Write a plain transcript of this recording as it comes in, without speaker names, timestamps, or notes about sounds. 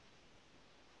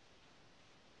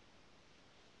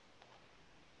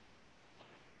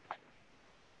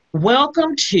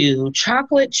Welcome to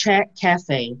Chocolate Chat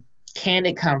Cafe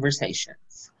Candid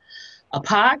Conversations, a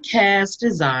podcast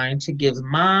designed to give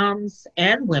moms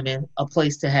and women a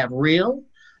place to have real,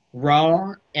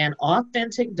 raw, and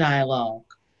authentic dialogue,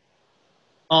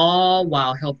 all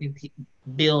while helping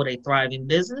build a thriving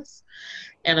business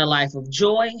and a life of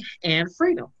joy and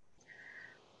freedom.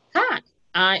 Hi,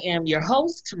 I am your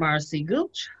host, Tamara C.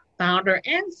 Gooch, founder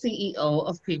and CEO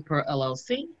of Peeper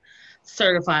LLC,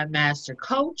 certified master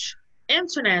coach,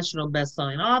 international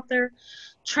bestselling author,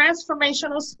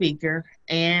 transformational speaker,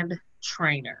 and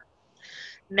trainer.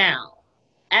 Now,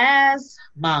 as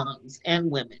moms and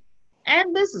women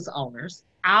and business owners,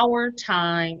 our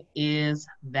time is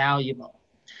valuable.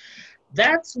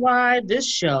 That's why this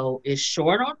show is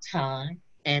short on time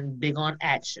and big on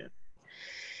action.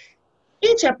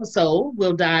 Each episode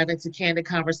will dive into candid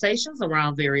conversations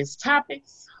around various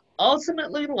topics,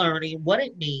 ultimately learning what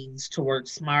it means to work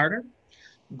smarter,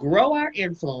 grow our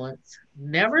influence,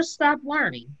 never stop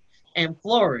learning, and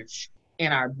flourish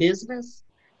in our business,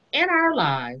 in our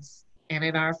lives, and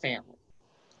in our family.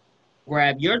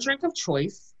 Grab your drink of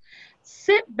choice,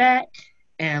 sit back,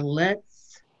 and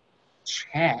let's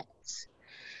chat.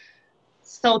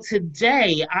 So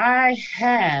today I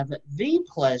have the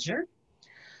pleasure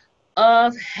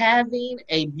of having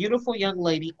a beautiful young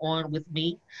lady on with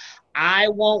me. I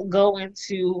won't go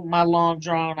into my long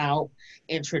drawn out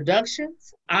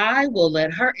introductions. I will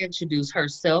let her introduce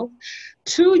herself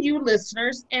to you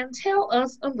listeners and tell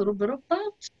us a little bit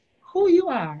about who you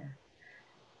are.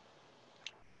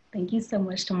 Thank you so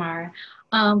much, Tamara.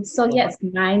 Yes,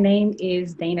 my name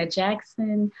is Dana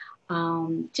Jackson.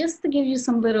 Just to give you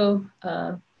some little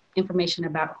information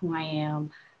about who I am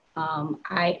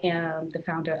the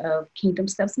founder of Kingdom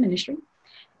Steps Ministry.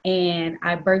 And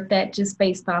I birthed that just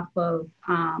based off of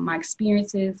my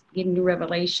experiences, getting new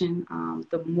revelation.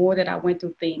 The more that I went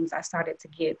through things, I started to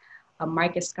get a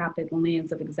microscopic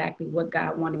lens of exactly what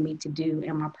God wanted me to do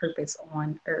and my purpose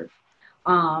on earth.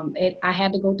 I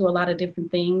had to go through a lot of different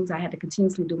things. I had to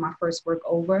continuously do my first work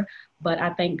over, but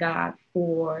I thank God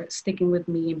for sticking with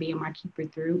me and being my keeper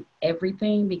through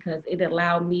everything because it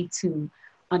allowed me to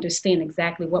understand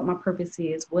exactly what my purpose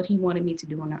is, what He wanted me to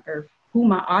do on the earth, who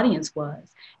my audience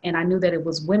was. And I knew that it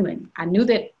was women. I knew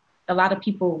that a lot of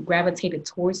people gravitated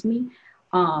towards me.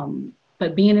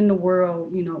 But being in the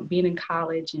world, being in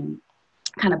college and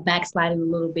kind of backsliding a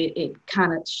little bit, it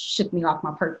kind of shook me off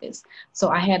my purpose. So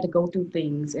I had to go through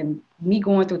things, and me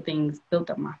going through things built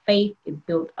up my faith. It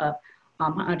built up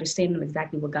my understanding of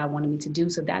exactly what God wanted me to do.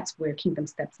 So that's where Kingdom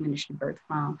Steps Ministry birthed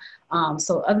from.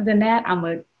 So other than that, I'm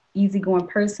a easygoing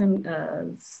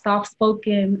person,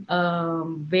 soft-spoken,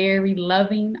 very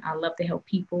loving. I love to help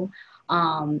people.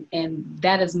 And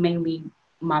that is mainly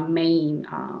my main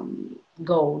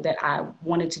goal that I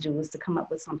wanted to do was to come up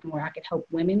with something where I could help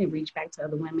women and reach back to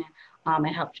other women and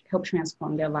help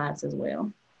transform their lives as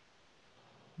well.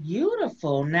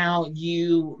 Beautiful. Now,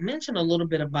 you mentioned a little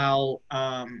bit about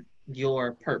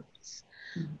your purpose.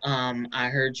 I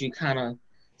heard you kind of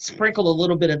sprinkle a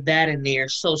little bit of that in there.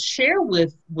 So share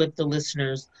with the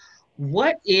listeners,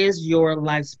 what is your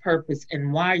life's purpose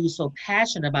and why are you so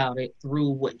passionate about it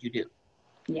through what you do?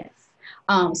 Yes.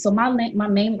 So my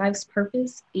main life's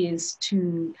purpose is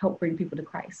to help bring people to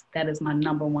Christ. That is my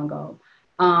number one goal.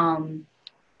 Um,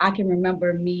 I can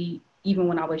remember me, even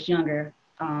when I was younger,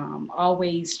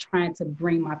 always trying to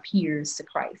bring my peers to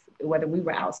Christ. Whether we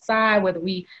were outside, whether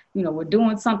we, were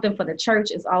doing something for the church,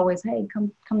 it's always, hey,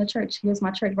 come to church. Here's my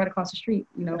church right across the street.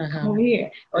 Come over here.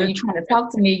 Or you trying to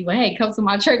talk to me, well, hey, come to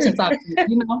my church and talk to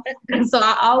me. And so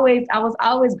I was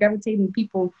always gravitating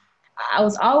people. I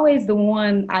was always the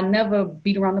one. I never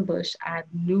beat around the bush. I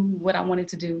knew what I wanted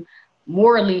to do.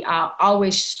 Morally, I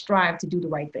always strive to do the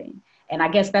right thing. And I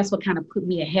guess that's what kind of put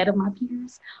me ahead of my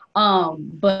peers.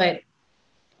 But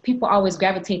people always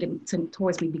gravitated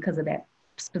towards me because of that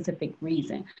specific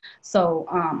reason. So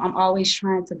I'm always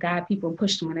trying to guide people and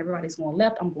push them. When everybody's going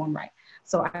left, I'm going right.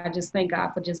 So I just thank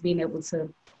God for just being able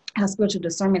to have spiritual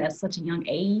discernment at such a young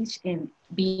age and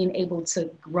being able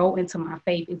to grow into my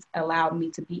faith. It's allowed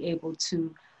me to be able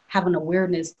to have an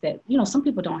awareness that, some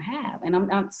people don't have. And I'm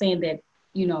not saying that,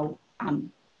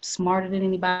 I'm smarter than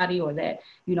anybody or that,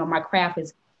 my craft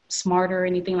is smarter or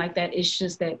anything like that. It's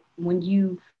just that when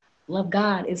you love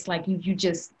God, it's like you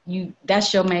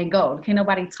that's your main goal. Can't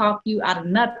nobody talk you out of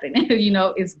nothing.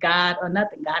 It's God or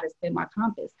nothing. God has been my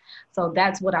compass. So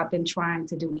that's what I've been trying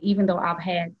to do. Even though I've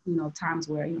had, times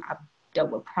where, I've dealt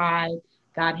with pride,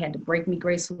 God had to break me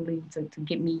gracefully to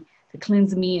get me, to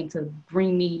cleanse me and to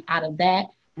bring me out of that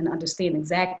and understand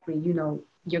exactly,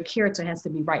 your character has to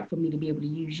be right for me to be able to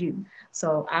use you.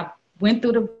 So I've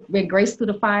been graced through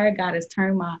the fire. God has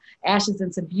turned my ashes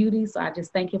into beauty. So I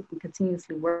just thank him for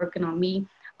continuously working on me,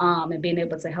 and being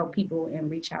able to help people and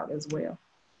reach out as well.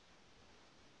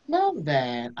 Love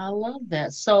that. I love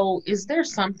that. So, is there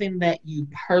something that you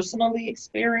personally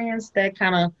experienced that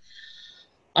kind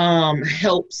of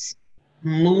helps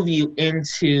move you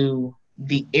into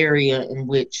the area in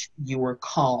which you were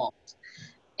called,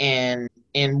 and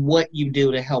what you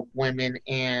do to help women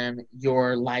and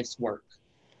your life's work?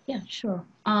 Yeah, sure.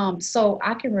 So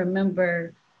I can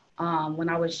remember when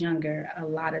I was younger, a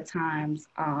lot of times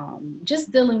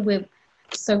just dealing with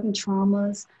certain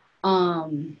traumas.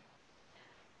 Um,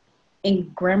 in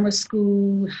grammar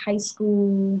school, high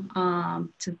school,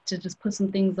 to just put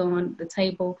some things on the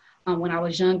table. When I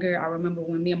was younger, I remember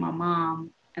when me and my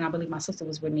mom, and I believe my sister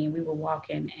was with me, and we were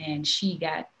walking, and she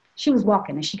was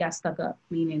walking and she got stuck up,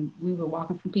 meaning we were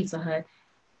walking from Pizza Hut,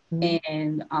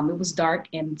 and it was dark,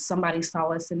 and somebody saw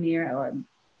us in there, or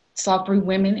saw three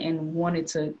women and wanted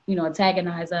to,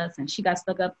 antagonize us, and she got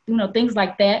stuck up, things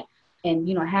like that. And,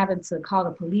 having to call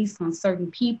the police on certain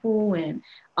people. And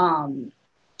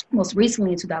most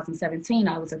recently in 2017,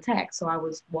 I was attacked. So I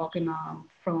was walking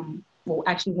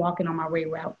actually walking on my way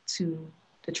route to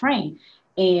the train.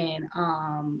 And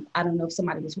I don't know if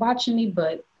somebody was watching me,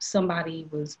 but somebody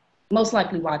was most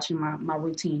likely watching my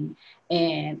routine.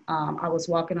 And I was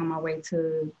walking on my way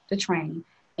to the train,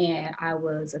 and I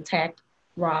was attacked,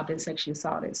 robbed, and sexually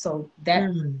assaulted. So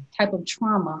that type of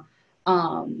trauma,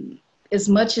 as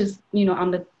much as,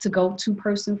 I'm the to go to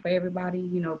person for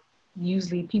everybody,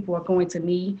 usually people are going to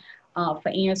me for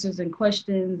answers and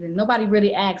questions, and nobody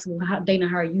really asks, well, Dana,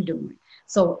 how are you doing?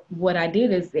 So what I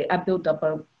did is I built up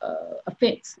a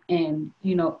fence, and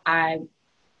I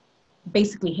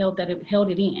basically held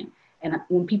it in. And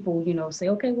when people say,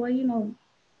 okay, well,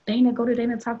 Dana, go to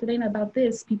Dana, talk to Dana about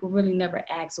this, people really never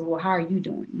ask, well, how are you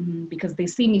doing? Because they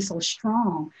see me so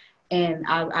strong, and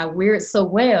I wear it so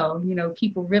well,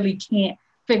 people really can't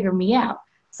figure me out.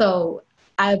 So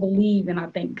I believe, and I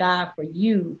thank God for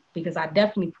you, because I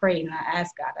definitely prayed and I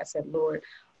asked God, I said, Lord,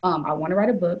 I want to write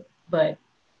a book, but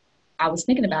I was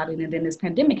thinking about it, and then this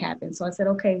pandemic happened. So I said,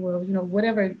 okay, well,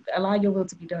 whatever, allow your will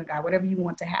to be done, God, whatever you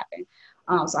want to happen.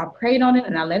 So I prayed on it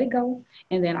and I let it go.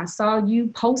 And then I saw you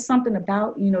post something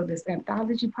about, this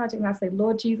anthology project. And I said,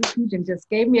 Lord Jesus, you just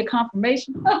gave me a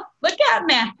confirmation. Oh, look out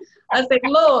now. I said,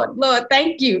 Lord,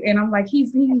 thank you. And I'm like, he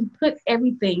put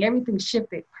everything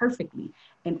shifted perfectly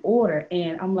in order.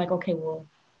 And I'm like, okay, well,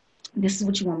 this is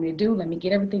what you want me to do. Let me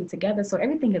get everything together. So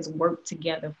everything has worked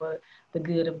together for the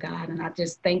good of God. And I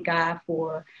just thank God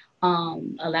for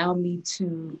allowing me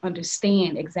to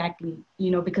understand exactly,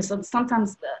 because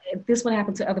sometimes if this would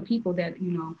happen to other people that,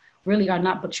 really are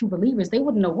not but true believers, they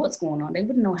wouldn't know what's going on. They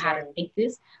wouldn't know how to take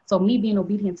this. So me being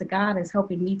obedient to God is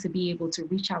helping me to be able to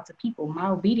reach out to people. My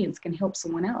obedience can help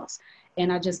someone else.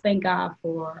 And I just thank God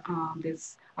for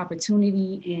this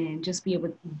opportunity, and just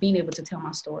being able to tell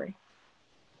my story.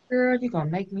 Girl, you're gonna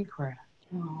make me cry.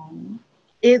 Um,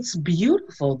 It's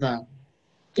beautiful though.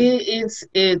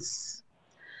 It's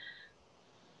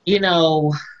you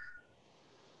know,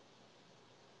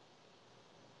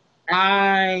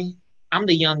 I I'm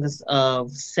the youngest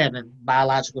of seven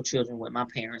biological children with my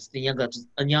parents, the youngest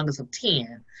of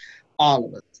 10, all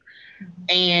of us.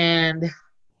 And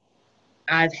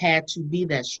I've had to be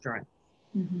that strength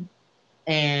mhm,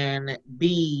 and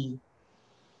be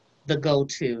the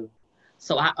go-to.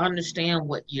 So I understand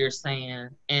what you're saying,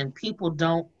 and people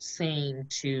don't seem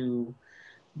to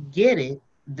get it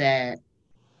that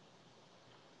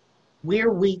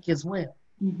we're weak as well.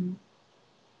 mhm,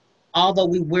 Although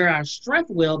we wear our strength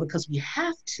well because we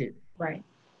have to. right.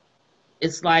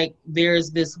 It's like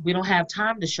there's this, we don't have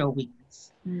time to show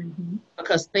weakness Mhm,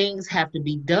 because things have to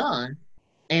be done,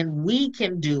 and we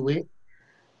can do it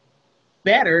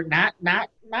better, not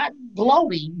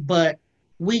gloating, but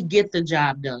we get the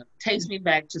job done. Takes me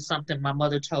back to something my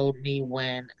mother told me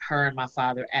when her and my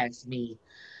father asked me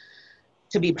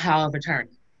to be power of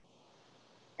attorney.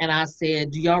 And I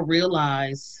said, do y'all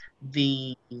realize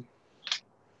the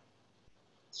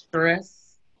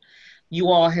stress you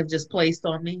all have just placed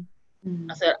on me? I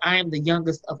mhm, said, I am the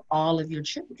youngest of all of your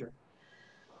children.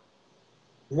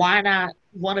 Why not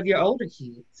one of your older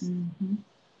kids? mhm,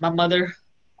 My mother,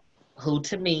 who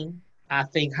to me, I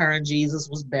think her and Jesus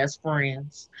was best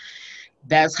friends.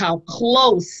 That's how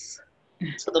close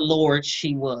to the Lord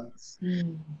she was.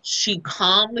 mhm, She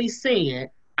calmly said,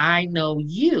 I know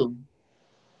you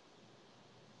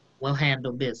will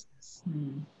handle business.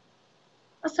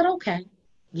 I said, okay,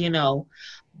 you know,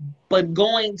 but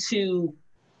going to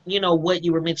what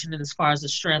you were mentioning as far as the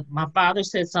strength. My father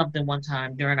said something one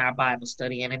time during our Bible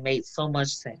study, and it made so much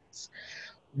sense.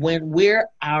 When we're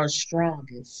our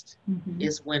strongest Mm-hmm.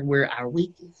 is when we're our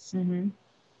weakest. Mm-hmm.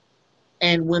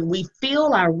 And when we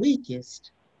feel our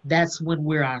weakest, that's when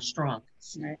we're our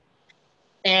strongest. Right.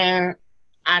 And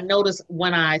I noticed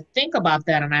when I think about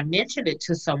that and I mentioned it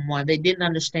to someone, they didn't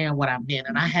understand what I meant.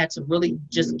 And I had to really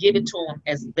just give it to them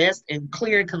as best and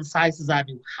clear and concise as I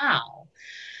knew how.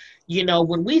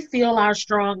 When we feel our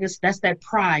strongest, that's that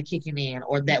pride kicking in,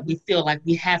 or that we feel like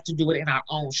we have to do it in our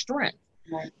own strength.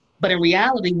 Right. But in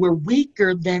reality, we're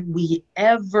weaker than we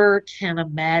ever can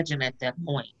imagine at that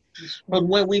point. But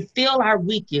when we feel our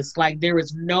weakest, like there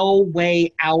is no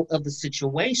way out of the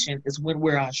situation, is when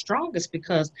we're our strongest,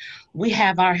 because we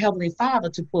have our Heavenly Father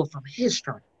to pull from His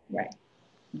strength. Right.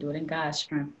 Do it in God's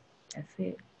strength. That's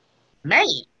it. Man.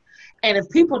 And if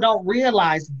people don't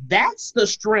realize that's the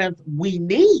strength we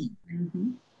need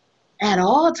Mm-hmm. at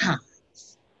all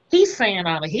times, He's saying,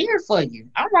 I'm here for you.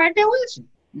 I'm right there with you.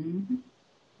 Mm-hmm.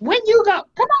 When you go,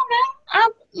 come on now,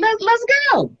 let's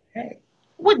go. Hey.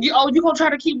 What you gonna try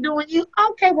to keep doing you?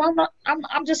 Okay, well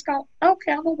I'm just gonna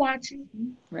okay, I'm gonna watch you.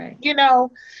 Right.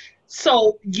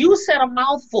 So you said a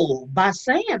mouthful by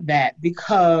saying that,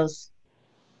 because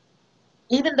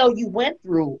even though you went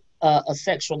through a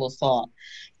sexual assault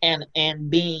and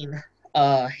being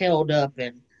held up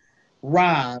and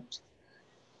robbed,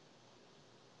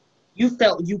 you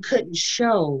felt you couldn't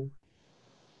show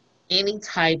any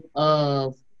type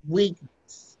of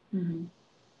weakness Mm-hmm.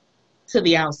 to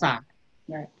the outside.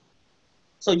 Right.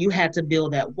 So you had to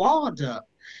build that wall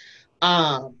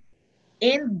up.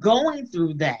 In going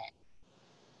through that,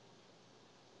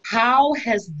 how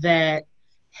has that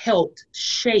helped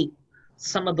shape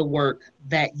some of the work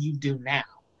that you do now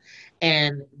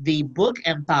and the book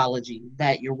anthology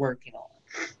that you're working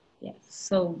on? Yes.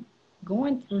 So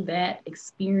going through that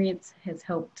experience has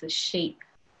helped to shape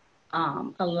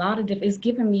a lot of different. It's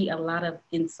given me a lot of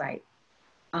insight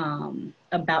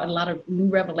about a lot of new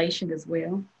revelation as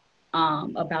well,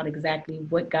 about exactly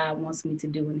what God wants me to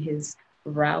do in His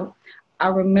route. I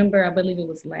remember, I believe it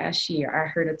was last year, I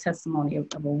heard a testimony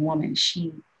of a woman.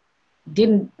 She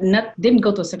didn't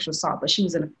go through a sexual assault, but she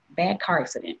was in a bad car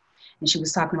accident. And she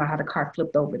was talking about how the car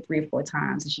flipped over 3 or 4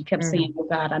 times. And she kept saying, oh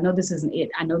God, I know this isn't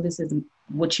it. I know this isn't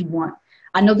what you want.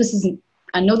 I know this isn't,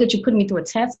 I know that you're putting me through a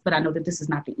test, but I know that this is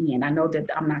not the end. I know that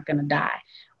I'm not going to die.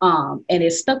 And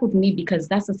it stuck with me because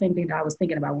that's the same thing that I was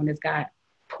thinking about when this guy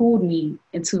pulled me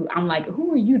into, I'm like,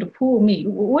 who are you to pull me?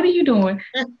 What are you doing?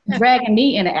 Dragging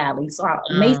me in the alley. So I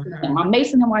maced him. I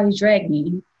maced him while he's dragging me.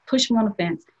 He pushed me on the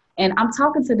fence. And I'm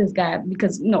talking to this guy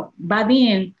because, by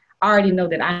then I already know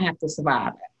that I have to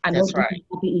survive. I know That's right.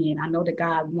 at the end, I know that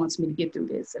God wants me to get through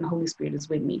this and the Holy Spirit is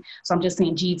with me. So I'm just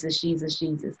saying, Jesus, Jesus,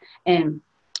 Jesus. And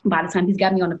by the time he's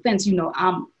got me on the fence,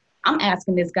 I'm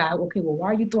asking this guy, okay, well, why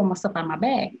are you throwing my stuff out of my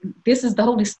bag? This is the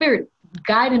Holy Spirit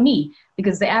guiding me,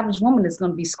 because the average woman is going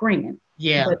to be screaming.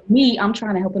 Yeah. But me, I'm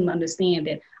trying to help him understand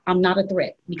that I'm not a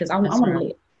threat, because I want to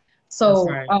live. So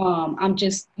right. I'm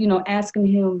just, asking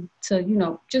him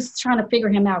to, just trying to figure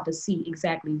him out to see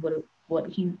exactly what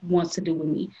he wants to do with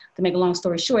me. To make a long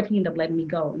story short, he ended up letting me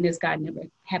go. And this guy never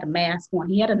had a mask on.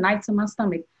 He had a knife to my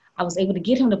stomach. I was able to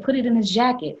get him to put it in his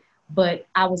jacket, but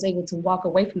I was able to walk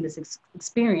away from this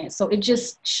experience. So it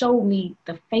just showed me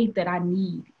the faith that I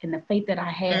need and the faith that I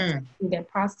had through that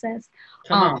process.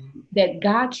 That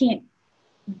God he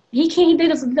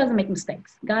doesn't make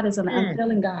mistakes. God is an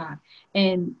unfailing God.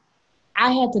 And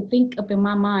I had to think up in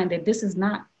my mind that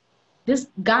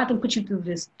God can put you through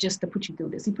this just to put you through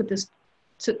this. He put this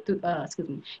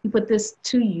he put this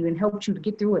to you and helped you to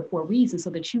get through it for a reason,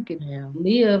 so that you could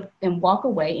live and walk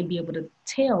away and be able to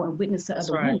tell and witness to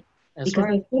other women. Because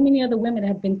there's so many other women that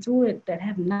have been through it that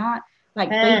have not,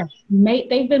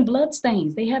 they've been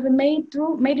bloodstains. They haven't made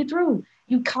it through.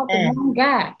 You caught the wrong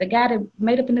guy, the guy that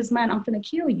made up in his mind, I'm finna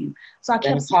kill you. So I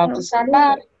kept talking to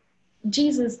somebody.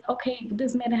 Jesus, okay,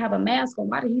 this man didn't have a mask on.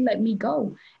 Why did he let me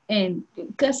go? And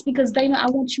that's because they know I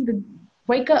want you to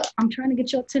wake up. I'm trying to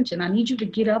get your attention. I need you to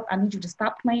get up. I need you to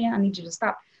stop playing. I need you to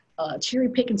stop cherry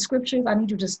picking scriptures. I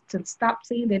need you just to stop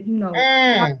saying that, you're not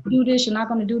going to do this, you're not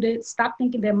going to do that. Stop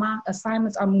thinking that my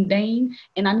assignments are mundane,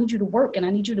 and I need you to work, and I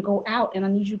need you to go out, and I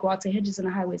need you to go out to hedges and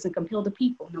the highways and compel the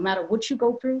people. No matter what you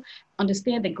go through,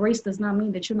 understand that grace does not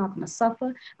mean that you're not going to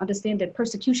suffer. Understand that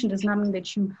persecution does not mean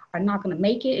that you are not going to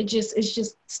make it. It's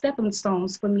just stepping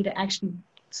stones for me to actually,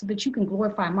 so that you can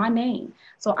glorify my name.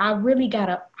 So I really got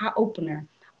an eye-opener,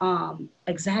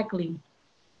 exactly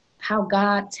how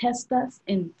God tests us.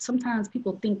 And sometimes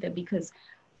people think that because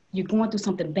you're going through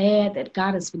something bad, that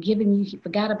God has forgiven you, he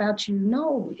forgot about you.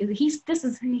 No, he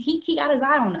got his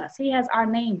eye on us. He has our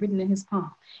name written in his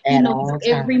palm. He At knows all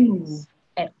every times. move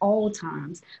at all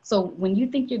times. So when you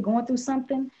think you're going through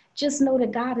something, just know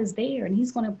that God is there and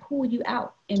he's going to pull you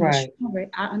out in the Right. stronger.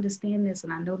 I understand this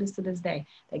and I know this to this day,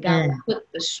 that God will Mm.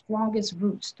 put the strongest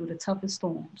roots through the toughest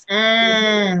storms.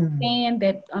 Mm.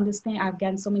 Understand, I've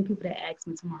gotten so many people that ask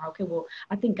me tomorrow, okay, well,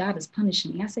 I think God is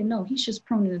punishing me. I say, no, he's just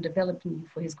pruning and developing you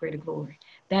for his greater glory.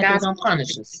 That God is don't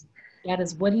punish us. that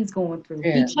is what he's going through.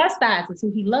 He Yeah. chastises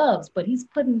who he loves, but he's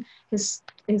putting his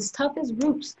toughest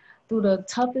roots through the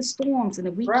toughest storms. And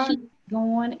if we Right. keep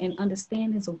going and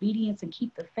understand his obedience and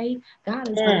keep the faith, God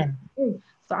is going to Mm. come through.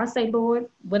 So I say, Lord,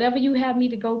 whatever you have me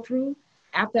to go through,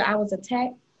 after I was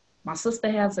attacked, my sister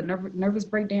has a nervous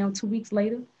breakdown 2 weeks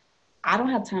later. I don't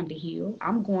have time to heal.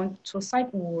 I'm going to a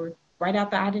psych ward right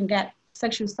after I didn't got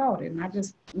sexually assaulted, and I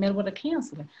just met with a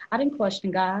counselor. I didn't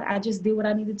question God. I just did what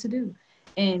I needed to do,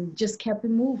 and just kept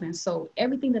it moving. So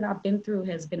everything that I've been through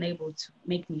has been able to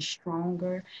make me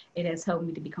stronger. It has helped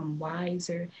me to become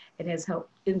wiser. It has helped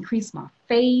increase my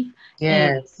faith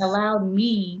and Yes. allowed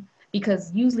me,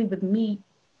 because usually with me,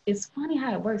 it's funny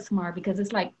how it works, Mar, because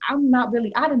it's like I've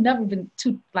never been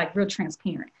too like real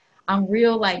transparent. I'm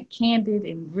real like candid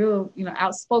and real,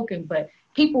 outspoken, but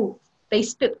people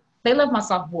they love my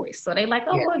soft voice. So they like,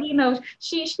 oh Yeah. look,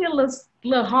 she a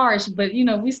little harsh, but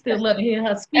we still love to hear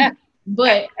her speak.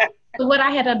 But what I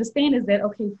had to understand is that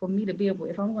okay, for me to be able,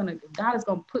 if God is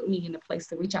gonna put me in a place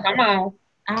to reach out to Come people, on.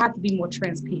 I have to be more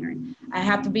transparent. I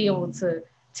have to be able to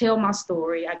tell my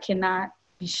story. I cannot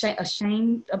be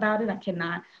ashamed about it. I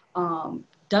cannot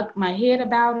duck my head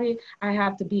about it. I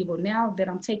have to be able, now that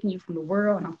I'm taking you from the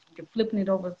world and I'm flipping it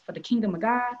over for the kingdom of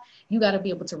God, you got to be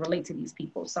able to relate to these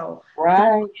people. So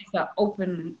Right. it's an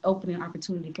opening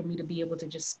opportunity for me to be able to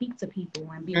just speak to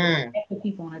people and be able to Mm. connect with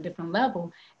people on a different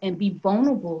level and be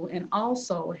vulnerable and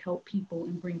also help people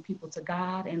and bring people to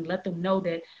God and let them know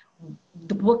that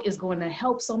the book is going to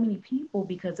help so many people,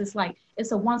 because it's like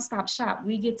it's a one-stop shop.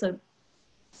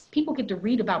 People get to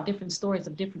read about different stories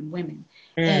of different women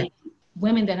Mm. and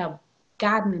women that have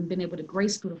gotten and been able to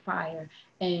grace through the fire.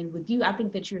 And with you, I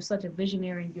think that you're such a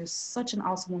visionary and you're such an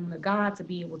awesome woman of God to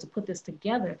be able to put this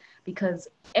together, because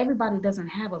everybody doesn't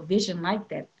have a vision like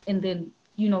that. And then,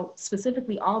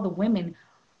 specifically all the women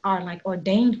are like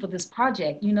ordained for this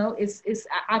project.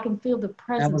 I can feel the That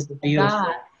presence was the of God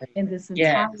beautiful thing. in this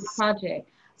entire Yes. project.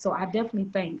 So I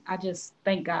just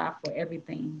thank God for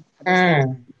everything. I just thank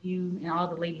Mm. you and all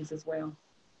the ladies as well.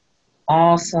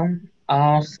 Awesome.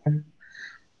 Awesome.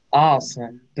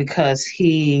 Awesome. Because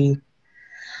he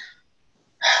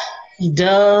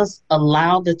does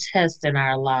allow the test in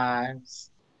our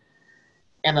lives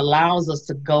and allows us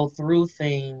to go through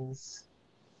things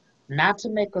not to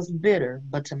make us bitter,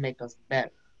 but to make us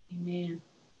better Amen.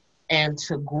 and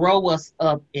to grow us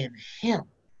up in him.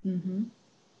 Mm-hmm.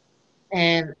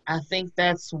 And I think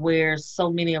that's where so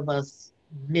many of us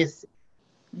miss it.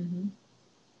 Mm-hmm.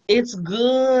 It's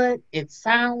good, it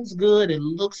sounds good, it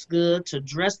looks good to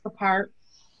dress the part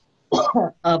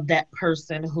of that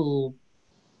person who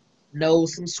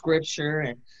knows some scripture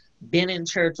and been in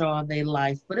church all their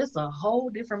life, but it's a whole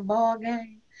different ball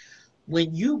game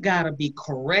when you gotta be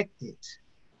corrected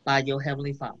by your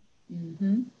heavenly Father.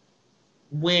 Mm-hmm.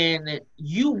 When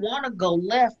you want to go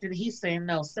left and he's saying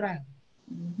no, sit down.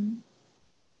 Mm-hmm.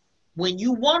 When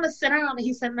you want to sit down and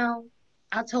he said no,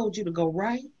 I told you to go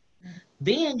right.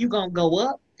 Then you're gonna go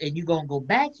up and you're gonna go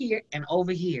back here and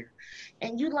over here.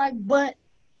 And you like, but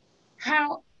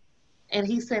how? And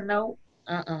he said, no,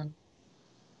 uh-uh.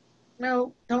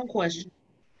 No, don't question.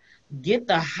 Get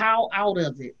the how out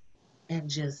of it and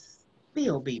just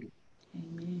be obedient.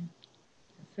 Amen.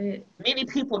 That's it. Many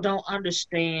people don't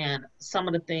understand some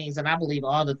of the things, and I believe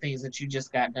all the things that you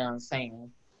just got done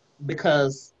saying,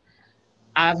 because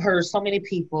I've heard so many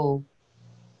people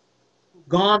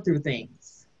gone through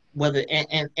things, whether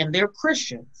and they're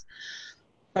Christians,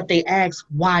 but they ask,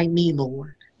 why me,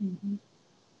 Lord? Mm-hmm.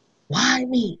 Why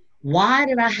me? Why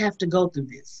did I have to go through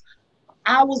this?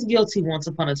 I was guilty once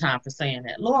upon a time for saying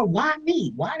that. Lord, why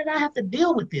me? Why did I have to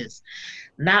deal with this?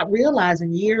 Not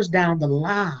realizing years down the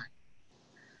line,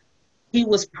 he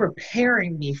was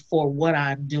preparing me for what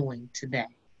I'm doing today.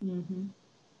 Mm-hmm.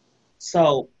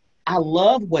 So I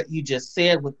love what you just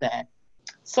said with that.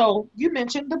 So you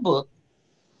mentioned the book,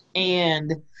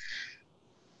 and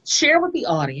share with the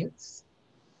audience,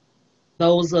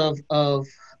 those of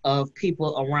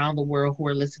people around the world who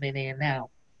are listening in now.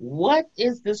 What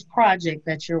is this project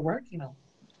that you're working on?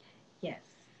 Yes.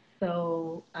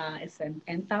 So it's an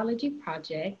anthology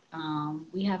project.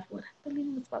 We have what I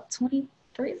believe it's about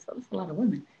 23, so it's a lot of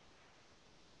women.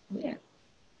 Yeah.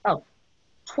 Oh,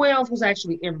 12 was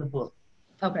actually in the book.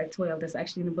 Okay, 12. That's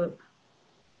actually in the book.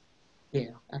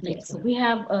 Yeah, I Yeah, think so 12. we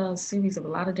have a series of a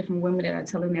lot of different women that are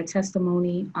telling their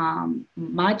testimony.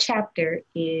 My chapter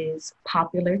is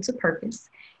Popular to Purpose.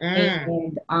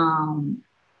 Mm, And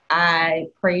I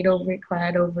prayed over it,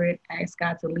 cried over it, asked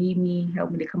God to lead me,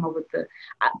 help me to come up with the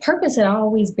purpose had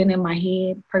always been in my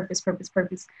head, purpose, purpose,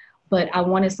 purpose. But I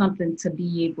wanted something to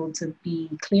be able to be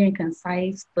clear and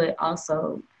concise, but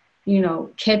also,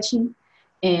 catchy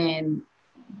and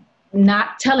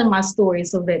not telling my story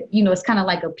so that it's kind of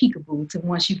like a peekaboo to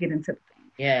once you get into the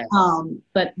thing. yes.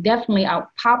 But definitely out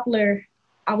popular.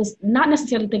 I was not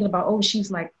necessarily thinking about, oh,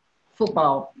 she's like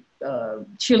football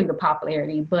cheerleader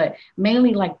popularity, but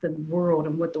mainly like the world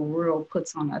and what the world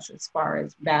puts on us as far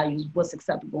as values, what's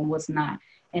acceptable and what's not,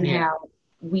 and Yeah. how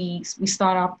we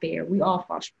start off there. We all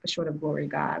fall short of glory,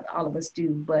 God. All of us do,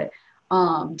 but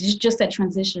just that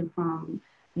transition from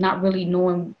not really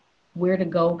knowing where to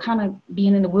go, kind of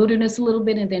being in the wilderness a little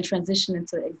bit, and then transitioning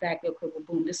to exactly, okay, well,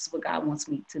 boom, this is what God wants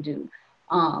me to do.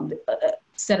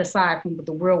 Set aside from what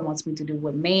the world wants me to do,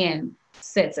 what man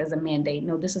sets as a mandate.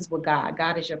 No, this is what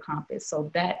God is your compass.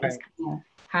 So that is Right. kind of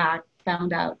how I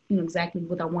found out, exactly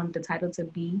what I wanted the title to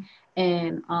be.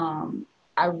 And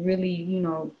I really,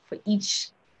 for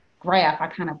each graph, I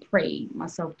kind of prayed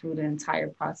myself through the entire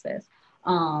process.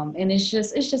 And it's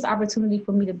just opportunity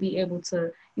for me to be able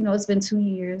to, it's been 2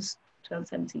 years,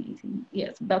 2017, 18. Yeah,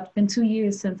 it's about been 2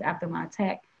 years since after my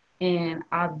attack. And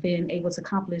I've been able to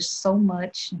accomplish so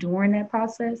much during that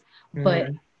process. But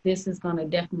Mm-hmm. this is gonna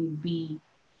definitely be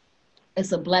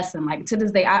it's a blessing. Like to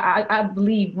this day, I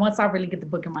believe once I really get the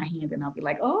book in my hand, and I'll be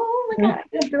like, oh my God, I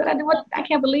just did what I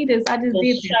can't believe this. I just The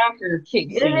did this. shocker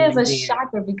kicks It is in a then.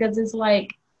 shocker because it's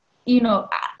like,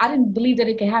 I didn't believe that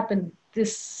it could happen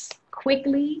this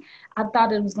quickly. I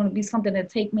thought it was going to be something that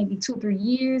take maybe 2-3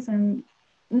 years, and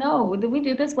no, we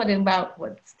did this in about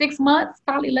 6 months,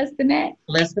 probably less than that.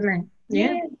 Less than that.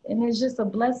 Yeah. Yeah, and it's just a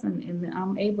blessing, and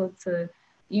I'm able to,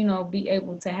 be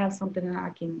able to have something that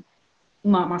I can.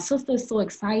 My sister is so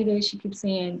excited. She keeps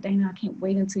saying, Dana, I can't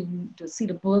wait until you to see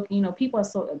the book. People are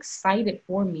so excited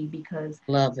for me because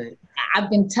Love it. I've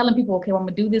been telling people, okay, well, I'm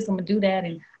gonna do this, I'm gonna do that,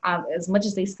 and as much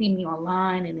as they see me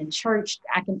online and in church,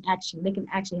 they can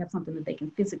actually have something that they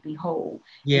can physically hold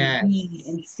and read Yes.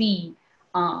 and see.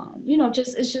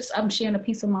 Just it's just I'm sharing a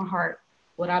piece of my heart,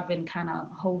 what I've been kind of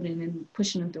holding and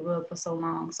pushing into the rug for so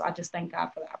long. So I just thank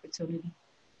God for the opportunity.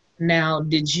 Now,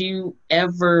 did you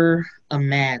ever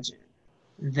imagine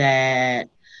that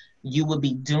you would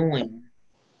be doing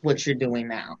what you're doing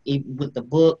now, with the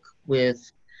book,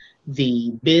 with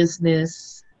the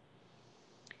business?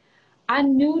 I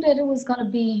knew that it was gonna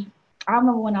be. I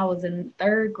remember when I was in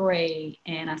third grade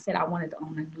and I said I wanted to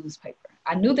own a newspaper.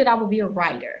 I knew that I would be a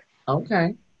writer.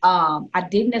 Okay. I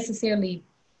didn't necessarily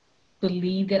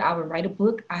believe that I would write a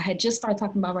book. I had just started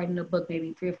talking about writing a book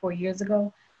maybe 3 or 4 years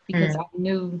ago because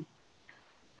Mm,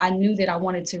 I knew that I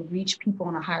wanted to reach people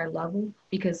on a higher level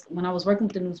because when I was working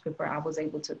with the newspaper, I was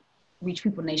able to reach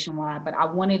people nationwide, but I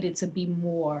wanted it to be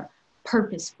more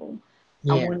purposeful.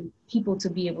 I yeah. wanted people to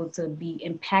be able to be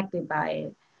impacted by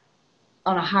it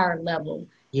on a higher level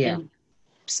Yeah. and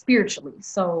spiritually.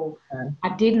 So Okay. I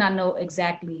did not know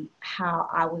exactly how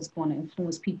I was going to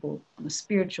influence people on a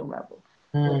spiritual level.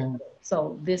 But Mm,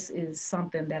 so this is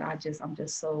something that I'm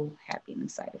just so happy and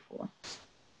excited for.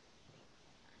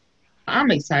 I'm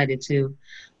excited too.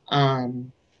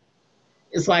 Um,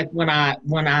 it's like when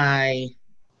I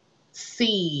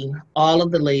see all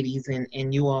of the ladies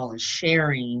and you all are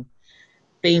sharing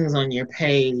things on your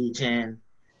page, and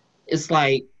it's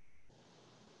like,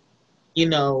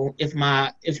 if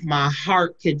my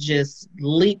heart could just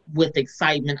leap with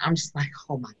excitement. I'm just like,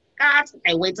 oh my gosh, I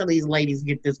can't wait till these ladies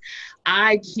get this.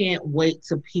 I can't wait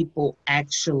till people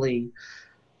actually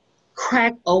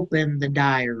crack open the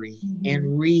diary Mm-hmm.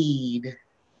 and read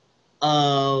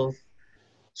of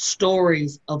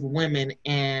stories of women,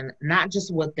 and not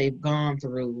just what they've gone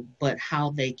through, but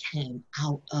how they came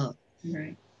out of.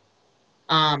 Right.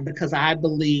 Because I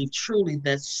believe truly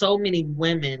that so many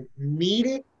women need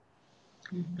it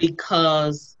Mm-hmm.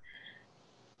 because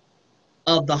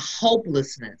of the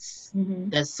hopelessness Mm-hmm.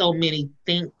 that so many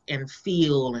think and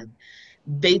feel, and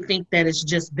they think that it's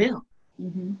just them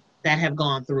Mm-hmm. that have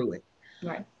gone through it,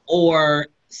 Right. or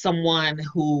someone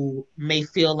who may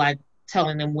feel like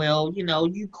telling them, well,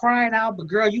 you cried out, but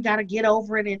girl, you got to get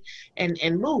over it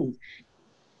and move.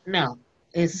 No,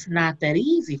 it's not that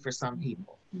easy for some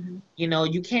people. Mm-hmm.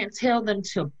 You can't tell them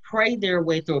to pray their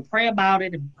way through it, pray about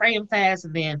it and pray and fast,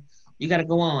 and then you got to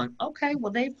go on. Okay,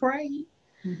 well, they prayed,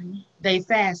 Mm-hmm. they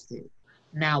fasted.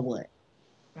 Now what?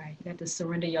 Right. You got to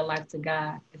surrender your life to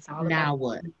God. It's all about Now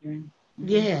what? surrendering. Mhm.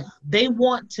 Yeah, they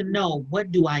want to know,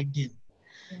 what do I do?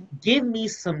 Yeah. Give me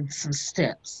some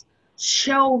steps.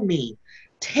 Show me.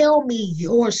 Tell me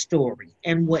your story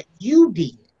and what you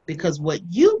did, because what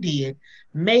you did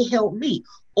may help me,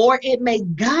 or it may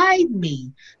guide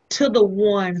me to the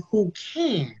one who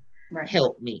can Right.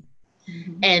 help me.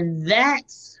 Mhm. And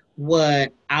that's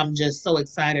what I'm just so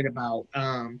excited about.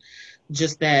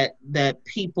 Just that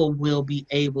people will be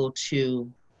able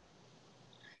to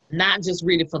not just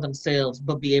read it for themselves,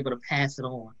 but be able to pass it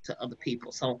on to other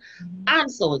people. So Mhm. I'm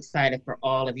so excited for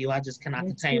all of you. I just cannot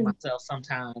Me contain too. myself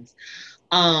sometimes.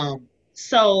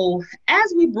 So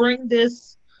as we bring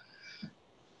this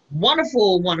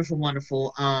wonderful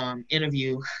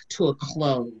interview to a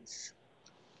close,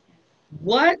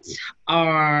 what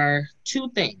are two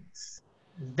things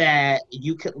that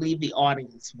you could leave the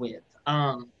audience with?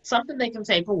 Something they can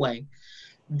take away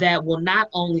that will not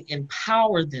only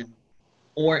empower them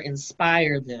or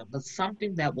inspire them, but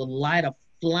something that will light a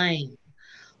flame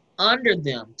under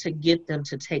them to get them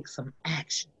to take some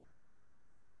action.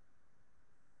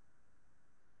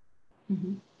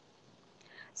 Mhm.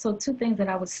 So two things that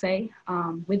I would say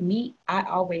with me, I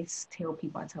always tell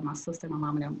people, I tell my sister, my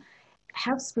mom, and them,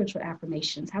 have spiritual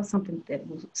affirmations, have something that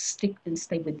will stick and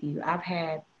stay with you. I've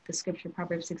had the scripture,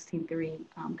 Proverbs 16:3,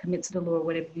 commit to the Lord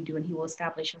whatever you do, and he will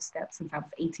establish your steps since I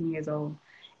was 18 years old.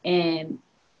 And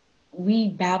we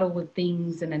battle with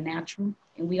things in the natural,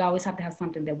 and we always have to have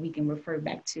something that we can refer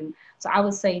back to. So I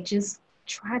would say just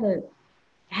try to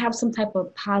have some type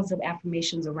of positive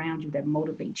affirmations around you that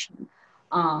motivate you.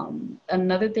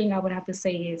 Another thing I would have to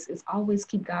say is always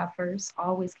keep God first.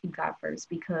 Always keep God first,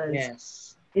 because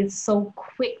Yes. it's so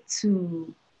quick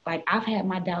to, like, I've had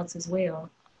my doubts as well.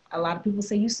 A lot of people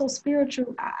say you're so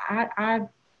spiritual. I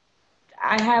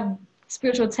have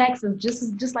spiritual attacks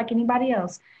just like anybody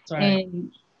else, That's right.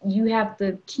 and you have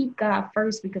to keep God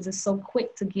first because it's so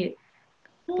quick to get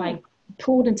Hmm. like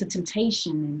pulled into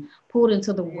temptation and pulled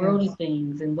into the worldly Yes.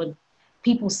 things and what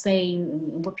people say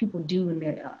and what people do in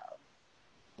their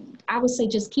I would say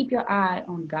just keep your eye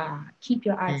on God. Keep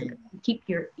your eye to Mm. God. Keep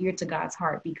your ear to God's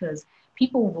heart, because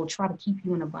people will try to keep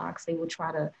you in a box. They will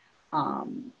try to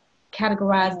um,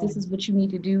 categorize, this is what you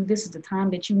need to do. This is the time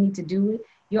that you need to do it.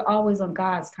 You're always on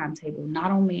God's timetable,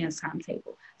 not on man's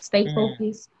timetable. Stay Mm.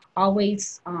 focused.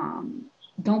 Always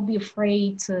don't be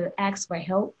afraid to ask for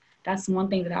help. That's one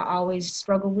thing that I always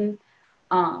struggle with.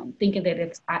 Thinking that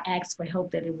if I asked for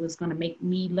help, that it was going to make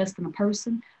me less than a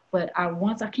person. But I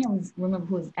can't remember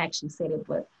who actually said it,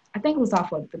 but I think it was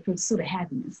off of The Pursuit of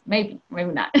Happiness. Maybe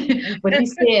not. But he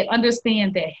said,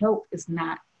 understand that help is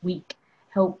not weak.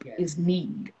 Help is Yes.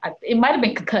 need. It might have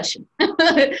been Concussion,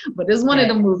 but it's one of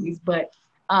the Yes. movies. But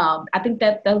I think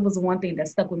that was one thing that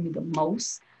stuck with me the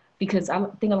most, because I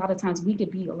think a lot of times we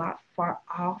could be a lot far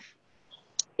off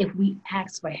if we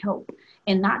ask for help,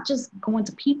 and not just going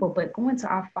to people, but going to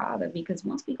our Father. Because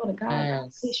once we go to God, God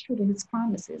is Yes. true to his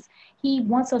promises. He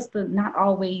wants us to not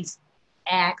always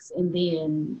ask and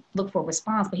then look for a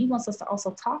response, but he wants us to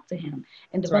also talk to him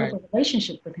and That's develop right. a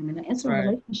relationship with him, and an That's intimate right.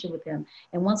 relationship with him.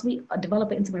 And once we develop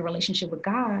an intimate relationship with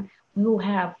God, we will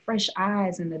have fresh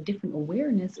eyes and a different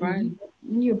awareness. That's right. And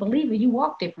when you're a believer, you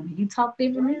walk differently, you talk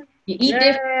differently, Yeah. you eat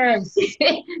Yes.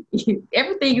 differently.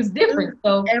 Everything is different.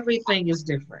 So Everything is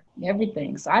different.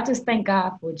 everything. So I just thank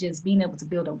God for just being able to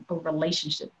build a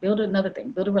relationship, build another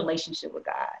thing, build a relationship with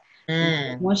God.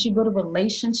 Because Mm. once you build a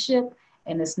relationship,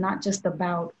 and it's not just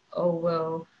about, oh,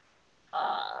 well,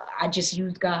 I just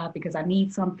use God because I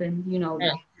need something,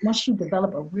 Yeah. once you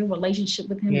develop a real relationship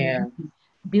with him and Yeah. you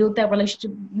build that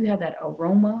relationship, you have that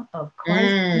aroma of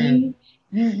Christ in Mm. you.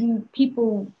 You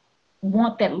people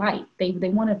want that light. They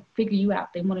want to figure you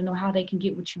out. They want to know how they can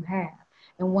get what you have.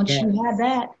 And once you have Yes.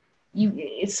 that,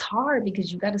 it's hard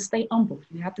because you got to stay humble.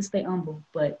 You have to stay humble,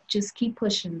 but just keep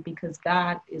pushing, because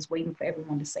God is waiting for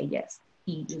everyone to say yes.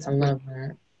 He is I waiting. love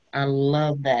that. I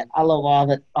love that. I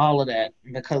love all of that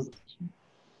because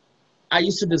I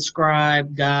used to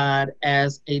describe God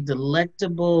as a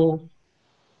delectable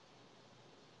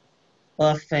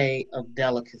buffet of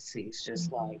delicacies, just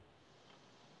Mhm. like,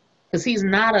 because he's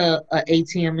not a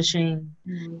ATM machine.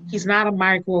 He's Mhm. not a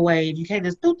microwave. You can't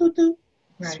just do. This is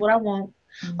Right. what I want.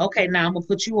 Okay, Mhm. now I'm gonna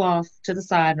put you off to the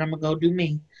side and I'm gonna go do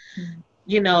me.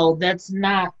 Mhm. That's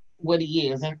not what he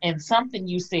is. And something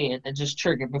you said that just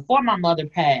triggered before my mother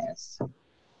passed,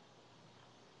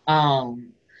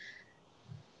 um,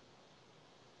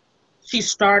 she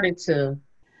started to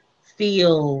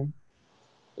feel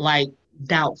like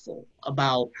doubtful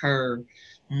about her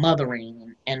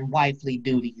mothering and wifely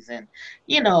duties. And,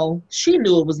 she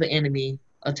knew it was the enemy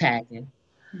attacking.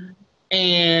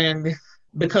 and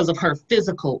because of her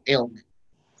physical ailment.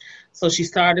 So she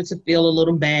started to feel a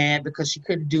little bad because she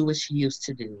couldn't do what she used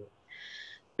to do,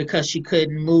 because she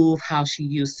couldn't move how she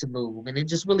used to move. And it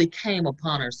just really came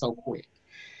upon her so quick.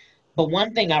 But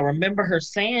one thing I remember her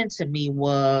saying to me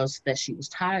was that she was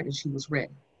tired and she was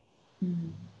ready. Mm-hmm.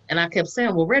 And I kept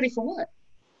saying, well, ready for what?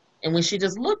 And when she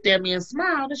just looked at me and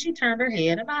smiled and she turned her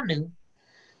head, and I knew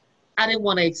I didn't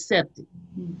want to accept it.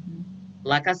 Mm-hmm.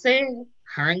 Like I said,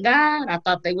 her and God, I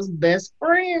thought they was best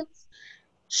friends.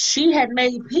 She had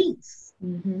made peace.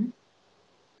 Mm-hmm.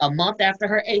 A month after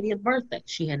her 80th birthday,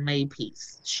 she had made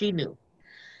peace. She knew.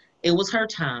 It was her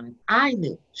time. I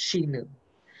knew. She knew.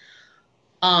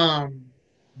 Um,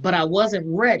 but I wasn't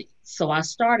ready. So I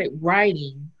started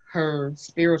writing her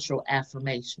spiritual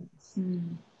affirmations.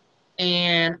 Mm-hmm.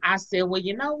 And I said, well,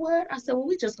 you know what? I said, well,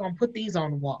 we just gonna put these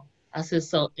on the wall. I said,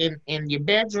 so in your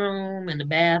bedroom, in the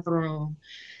bathroom.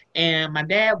 And my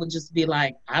dad would just be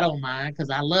like, I don't mind because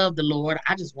I love the Lord.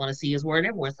 I just want to see his word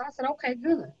everywhere. So I said, okay,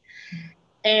 good.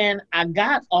 And I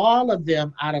got all of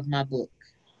them out of my book.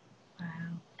 Wow.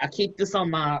 I keep this on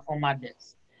my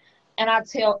desk. And I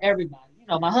tell everybody,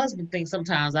 my husband thinks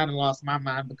sometimes I done lost my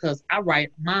mind because I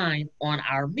write mine on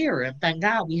our mirror. And thank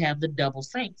God we have the double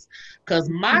sinks. Because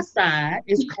my side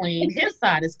is clean, his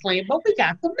side is clean, but we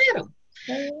got the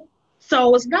middle.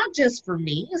 So it's not just for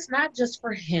me, it's not just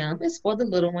for him, it's for the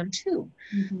little one too.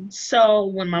 Mm-hmm. So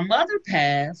when my mother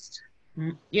passed,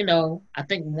 I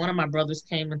think one of my brothers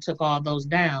came and took all those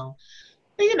down.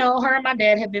 Her and my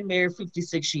dad had been married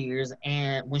 56 years,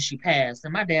 and when she passed,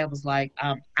 and my dad was like,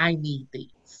 I need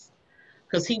these.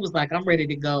 Because he was like, I'm ready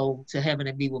to go to heaven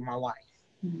and be with my wife.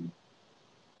 Mm-hmm.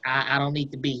 I don't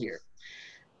need to be here.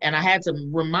 And I had to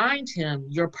remind him,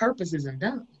 your purpose isn't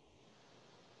done.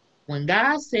 When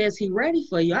God says He's ready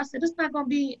for you, I said, it's not going to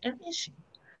be an issue.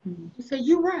 Mm-hmm. He said,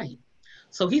 you're right.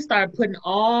 So he started putting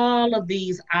all of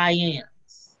these I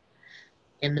ams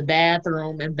in the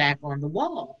bathroom and back on the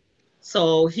wall.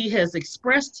 So he has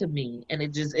expressed to me, and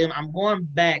I'm going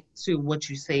back to what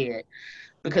you said,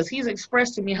 because he's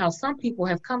expressed to me how some people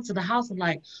have come to the house and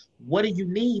like, what do you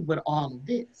need with all of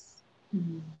this?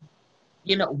 Mm-hmm.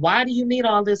 Why do you need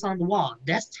all this on the wall?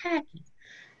 That's tacky.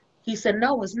 He said,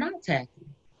 no, it's not tacky.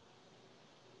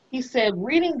 He said,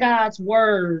 reading God's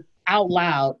word out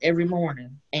loud every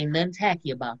morning ain't nothing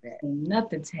tacky about that. Ain't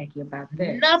nothing tacky about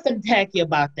that. Nothing tacky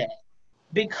about that.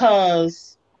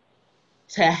 Because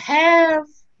to have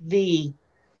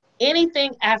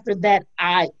anything after that,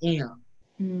 I am.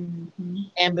 Mm-hmm.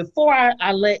 And before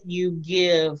I let you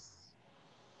give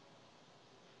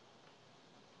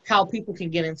how people can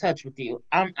get in touch with you,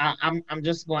 I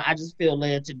just feel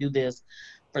led to do this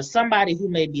for somebody who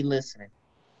may be listening.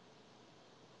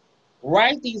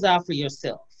 Write these out for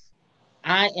yourself.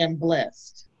 I am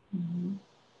blessed. Mm-hmm.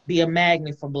 Be a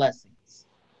magnet for blessings.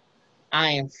 I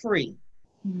am free.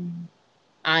 Mm-hmm.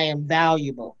 I am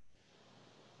valuable.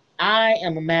 I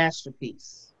am a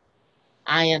masterpiece.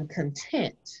 I am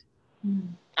content.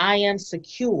 Mm-hmm. I am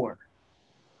secure.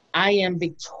 I am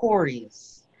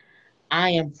victorious. I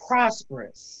am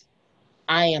prosperous.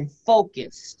 I am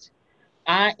focused.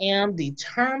 I am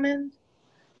determined.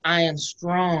 I am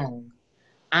strong.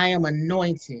 I am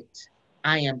anointed.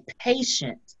 I am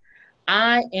patient.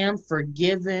 I am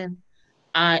forgiven.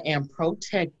 I am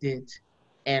protected.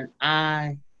 And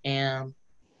I am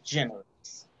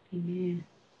generous. Amen.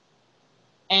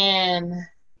 And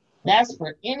that's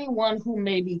for anyone who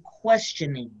may be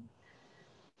questioning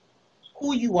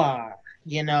who you are.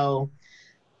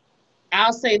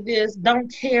 I'll say this,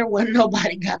 don't care what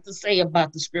nobody got to say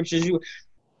about the scriptures.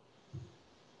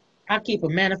 I keep a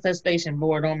manifestation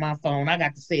board on my phone. I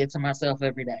got to say it to myself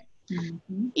every day,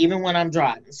 Mm-hmm. even when I'm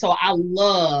driving. So I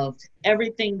loved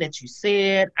everything that you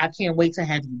said. I can't wait to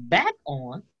have you back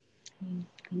on.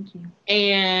 Thank you.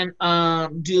 And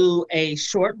do a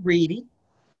short reading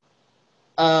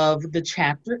of the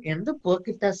chapter in the book,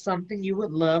 if that's something you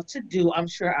would love to do. I'm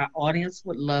sure our audience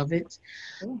would love it.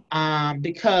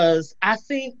 Because I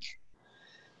think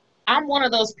I'm one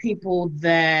of those people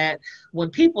that when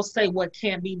people say what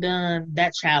can't be done,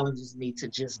 that challenges me to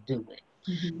just do it.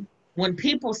 Mm-hmm. When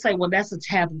people say, well, that's a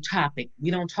taboo topic,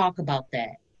 we don't talk about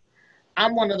that.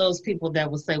 I'm one of those people that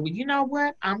will say, well, you know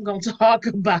what? I'm going to talk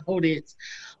about it.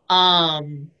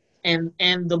 And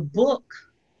the book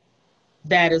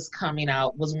that is coming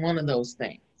out was one of those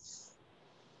things.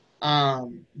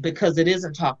 Because it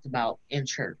isn't talked about in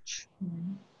church.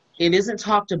 Mm-hmm. It isn't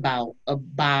talked about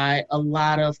by a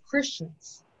lot of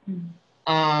Christians.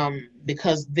 Mm-hmm.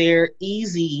 Because their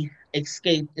easy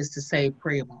escape is to say,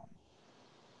 pray about it.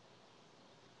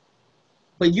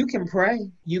 But you can pray,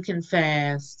 you can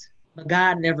fast, But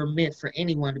God never meant for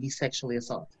anyone to be sexually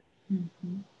assaulted.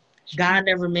 Mm-hmm. God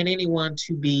never meant anyone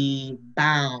to be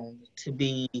bound, to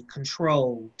be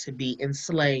controlled, to be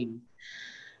enslaved,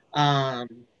 um,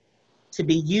 to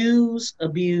be used,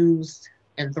 abused,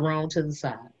 and thrown to the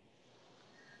side.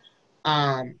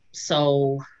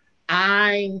 So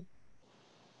I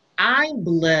I'm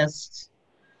blessed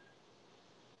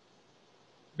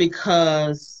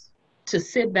because to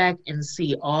sit back and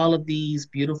see all of these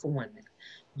beautiful women,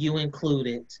 you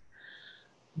included,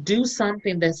 do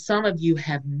something that some of you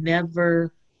have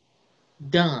never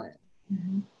done,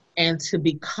 Mm-hmm. and to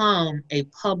become a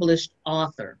published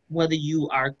author. Whether you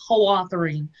are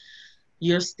co-authoring,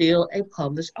 you're still a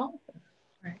published author.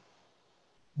 Right.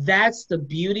 That's the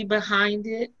beauty behind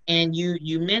it. And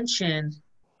you mentioned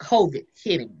COVID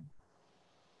hitting.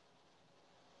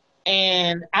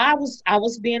 And I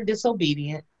was being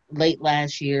disobedient late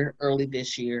last year, early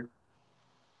this year,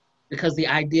 because the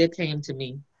idea came to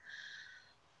me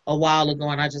a while ago,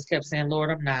 and I just kept saying, Lord,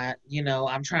 I'm not,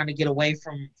 I'm trying to get away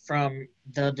from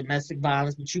the domestic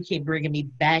violence, but you keep bringing me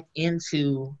back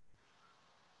into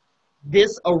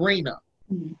this arena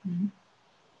Mm-hmm.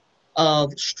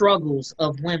 of struggles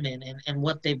of women and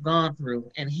what they've gone through.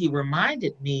 And he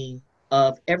reminded me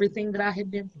of everything that I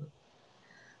had been through.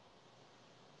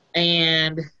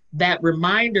 And that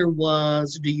reminder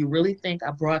was, do you really think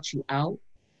I brought you out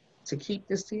to keep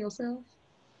this to yourself?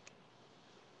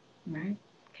 Right.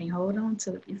 Can't hold on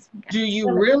to it. Do you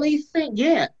really think,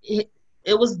 yeah, it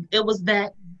was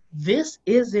that this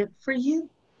isn't for you.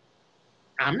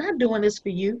 I'm not doing this for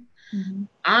you. Mm-hmm.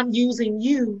 I'm using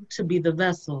you to be the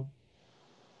vessel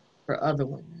for other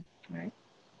women. Right.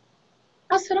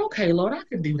 I said, okay, Lord, I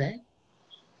can do that.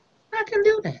 I can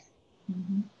do that.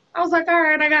 Mm-hmm. I was like, all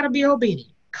right, I got to be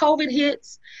obedient. COVID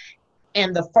hits.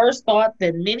 And the first thought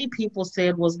that many people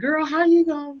said was, girl, how you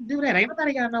going to do that? Ain't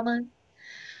nobody got no money.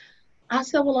 I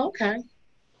said, well, okay,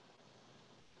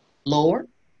 Lord,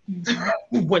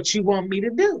 Mm-hmm. what you want me to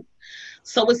do?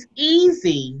 So it's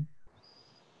easy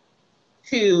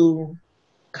to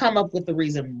come up with the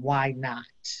reason why not.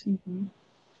 Mm-hmm.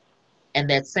 And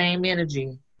that same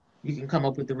energy, you can come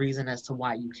up with the reason as to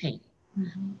why you can't.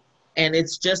 Mm-hmm. And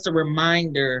it's just a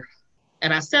reminder.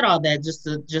 And I said all that just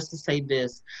to say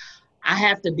this. I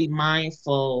have to be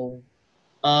mindful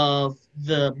of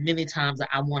the many times that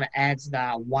I want to ask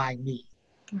God, why me?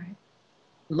 Right.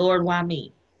 Lord, why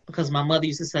me? Because my mother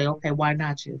used to say, okay, why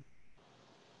not you?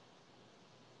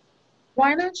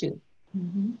 Why not you?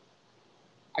 Mm-hmm.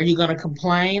 Are you going to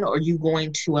complain, or are you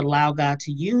going to allow God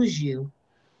to use you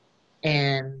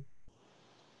and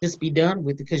just be done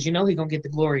with it? Because you know He's going to get the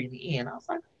glory in the end. I was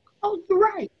like, oh, you're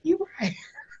right. You're right.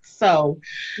 So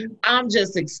I'm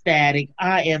just ecstatic.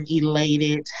 I am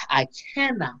elated.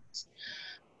 Cannot.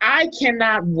 I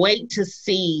cannot wait to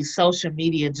see social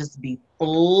media just be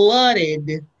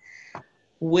flooded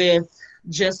with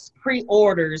just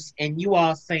pre-orders and you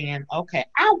all saying, okay,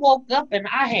 I woke up and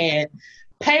I had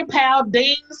PayPal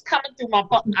dings coming through my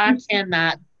phone. I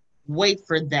cannot wait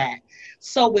for that.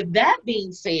 So with that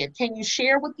being said, can you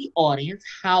share with the audience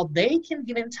how they can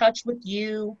get in touch with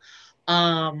you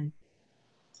on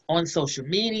social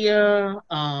media,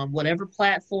 whatever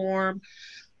platform,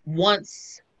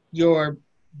 once your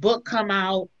book come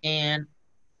out, and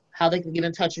how they can get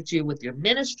in touch with you with your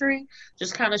ministry?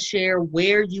 Just kind of share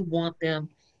where you want them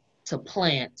to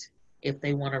plant if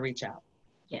they want to reach out.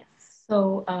 Yes.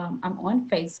 So I'm on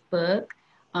Facebook.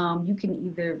 You can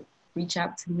either reach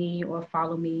out to me or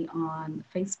follow me on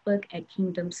Facebook at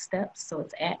Kingdom Steps. So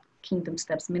it's at Kingdom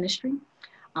Steps Ministry.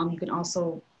 You can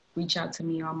also reach out to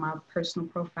me on my personal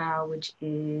profile, which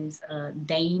is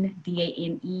Dane,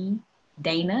 D-A-N-E,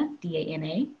 Dana,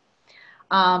 D-A-N-A.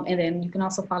 And then you can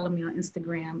also follow me on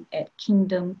Instagram at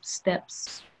Kingdom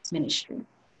Steps Ministry.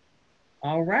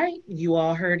 All right, you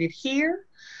all heard it here.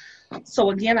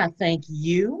 So again, I thank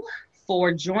you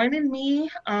for joining me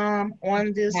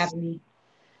on this. Having me.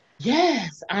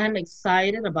 Yes, I'm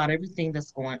excited about everything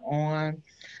that's going on.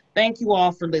 Thank you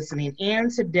all for listening in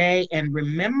today. And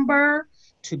remember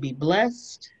to be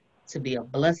blessed, to be a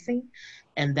blessing,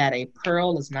 and that a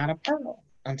pearl is not a pearl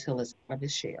until it's out of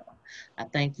its shell. I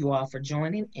thank you all for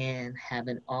joining, and have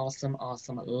an awesome,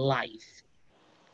 awesome life.